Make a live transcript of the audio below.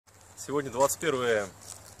Сегодня 21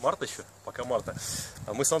 марта еще, пока марта.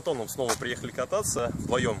 Мы с Антоном снова приехали кататься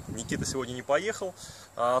вдвоем. Никита сегодня не поехал,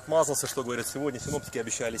 отмазался, что говорят, сегодня синоптики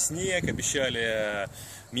обещали снег, обещали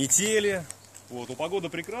метели. Вот, но погода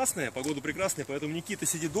прекрасная, поэтому Никита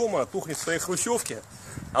сидит дома, тухнет в своей хрущевке,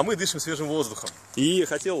 а мы дышим свежим воздухом. И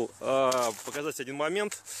хотел показать один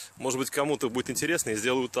момент, может быть, кому-то будет интересно, и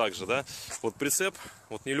сделаю так же, да. Вот прицеп,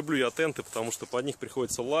 вот не люблю я тенты, потому что под них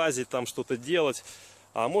приходится лазить, там что-то делать,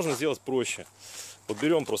 а можно сделать проще. Вот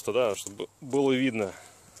берем просто, да, чтобы было видно,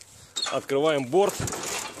 открываем борт,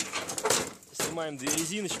 снимаем две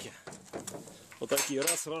резиночки, вот такие,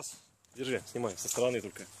 раз, держи, снимаем со стороны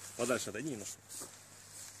только. Подальше отойди немножко.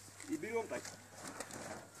 И берем так. И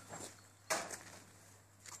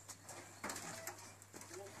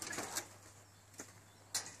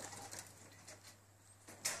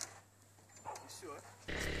все.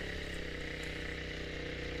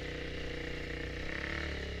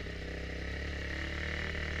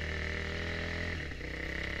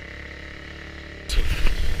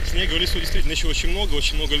 Снега в лесу действительно еще очень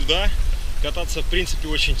много льда. Кататься в принципе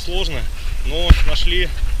очень сложно, но нашли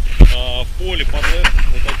в поле подряд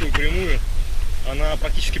вот такую прямую, она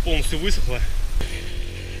практически полностью высохла.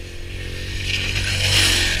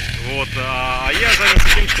 Вот, а я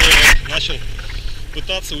занялся тем, что начал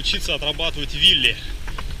пытаться учиться отрабатывать вилли.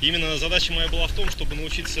 Именно задача моя была в том, чтобы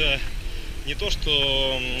научиться не то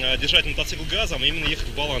что держать мотоцикл газом, а именно ехать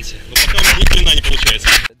в балансе. Но пока у меня ни хрена не получается.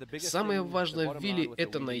 Самое важное в вилли —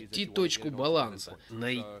 это найти точку баланса.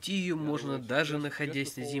 Найти ее можно даже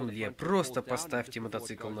находясь на земле. Просто поставьте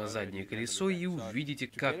мотоцикл на заднее колесо и увидите,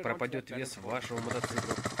 как пропадет вес вашего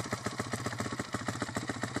мотоцикла.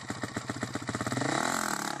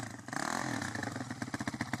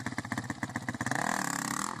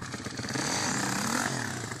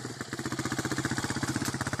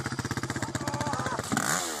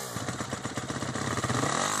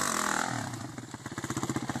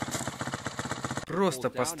 Просто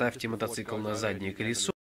поставьте мотоцикл на заднее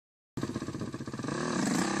колесо. И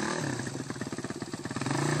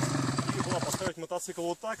была поставить мотоцикл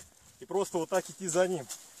вот так и просто вот так идти за ним.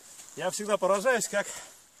 Я всегда поражаюсь, как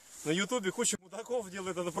на ютубе куча мудаков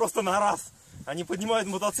делает это просто на раз. Они поднимают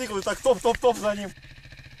мотоцикл и так топ-топ-топ за ним.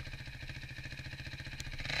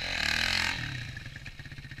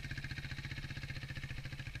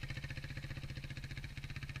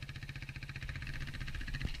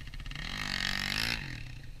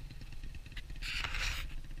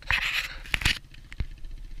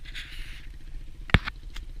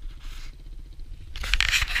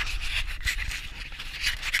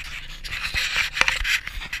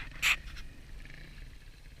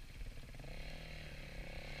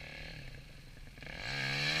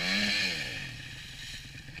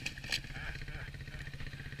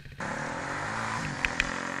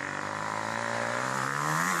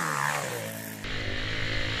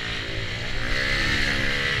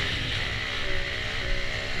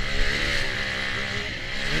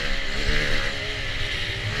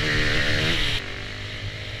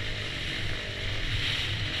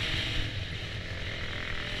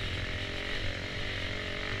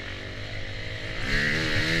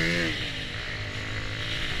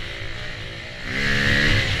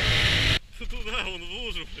 Он в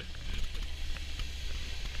лужу.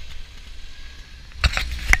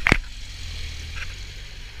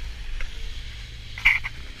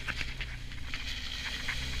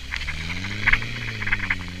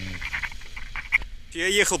 Я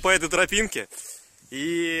ехал по этой тропинке,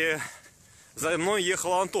 и за мной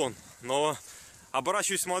ехал Антон, но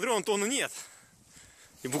оборачиваюсь, смотрю, Антона нет.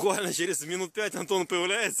 И буквально через минут 5 Антон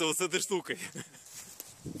появляется вот с этой штукой.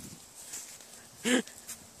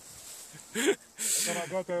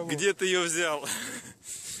 Где ты ее взял?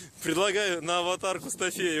 Предлагаю на аватарку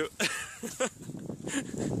Стафею.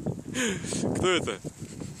 Кто это?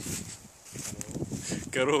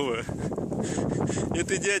 Корова.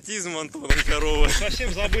 Это идиотизм, Антон, корова.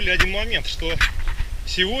 Совсем забыли один момент, что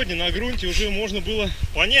сегодня на грунте уже можно было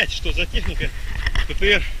понять, что за техника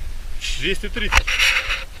ТТР 230.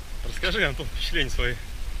 Расскажи, Антон, впечатления свои.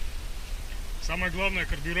 Самое главное,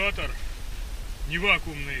 карбюратор не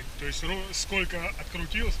вакуумный, то есть сколько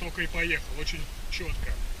открутил, столько и поехал, очень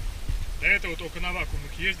четко. До этого только на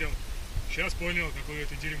вакуумных ездил, сейчас понял, какое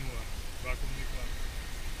это дерьмо, вакуумный кар.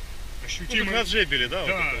 Ощутимо. Ну, на джебеле, да?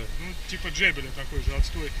 Да, вот ну типа джебеля такой же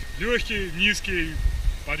отстой. Легкий, низкий,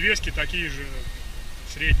 подвески такие же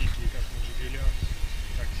средненькие, как на джебеля.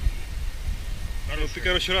 Так себе. Ну, ты,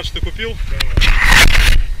 короче, рад, что ты купил? Да.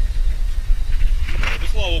 Ну,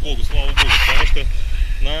 слава богу, потому что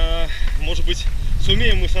может быть,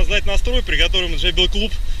 сумеем мы создать настрой, при котором джебел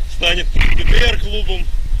клуб станет ТТР клубом,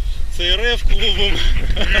 ЦРФ клубом,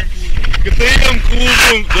 КТМ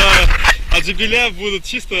клубом, да. А джебеля будут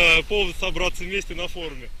чисто повод собраться вместе на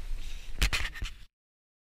форуме.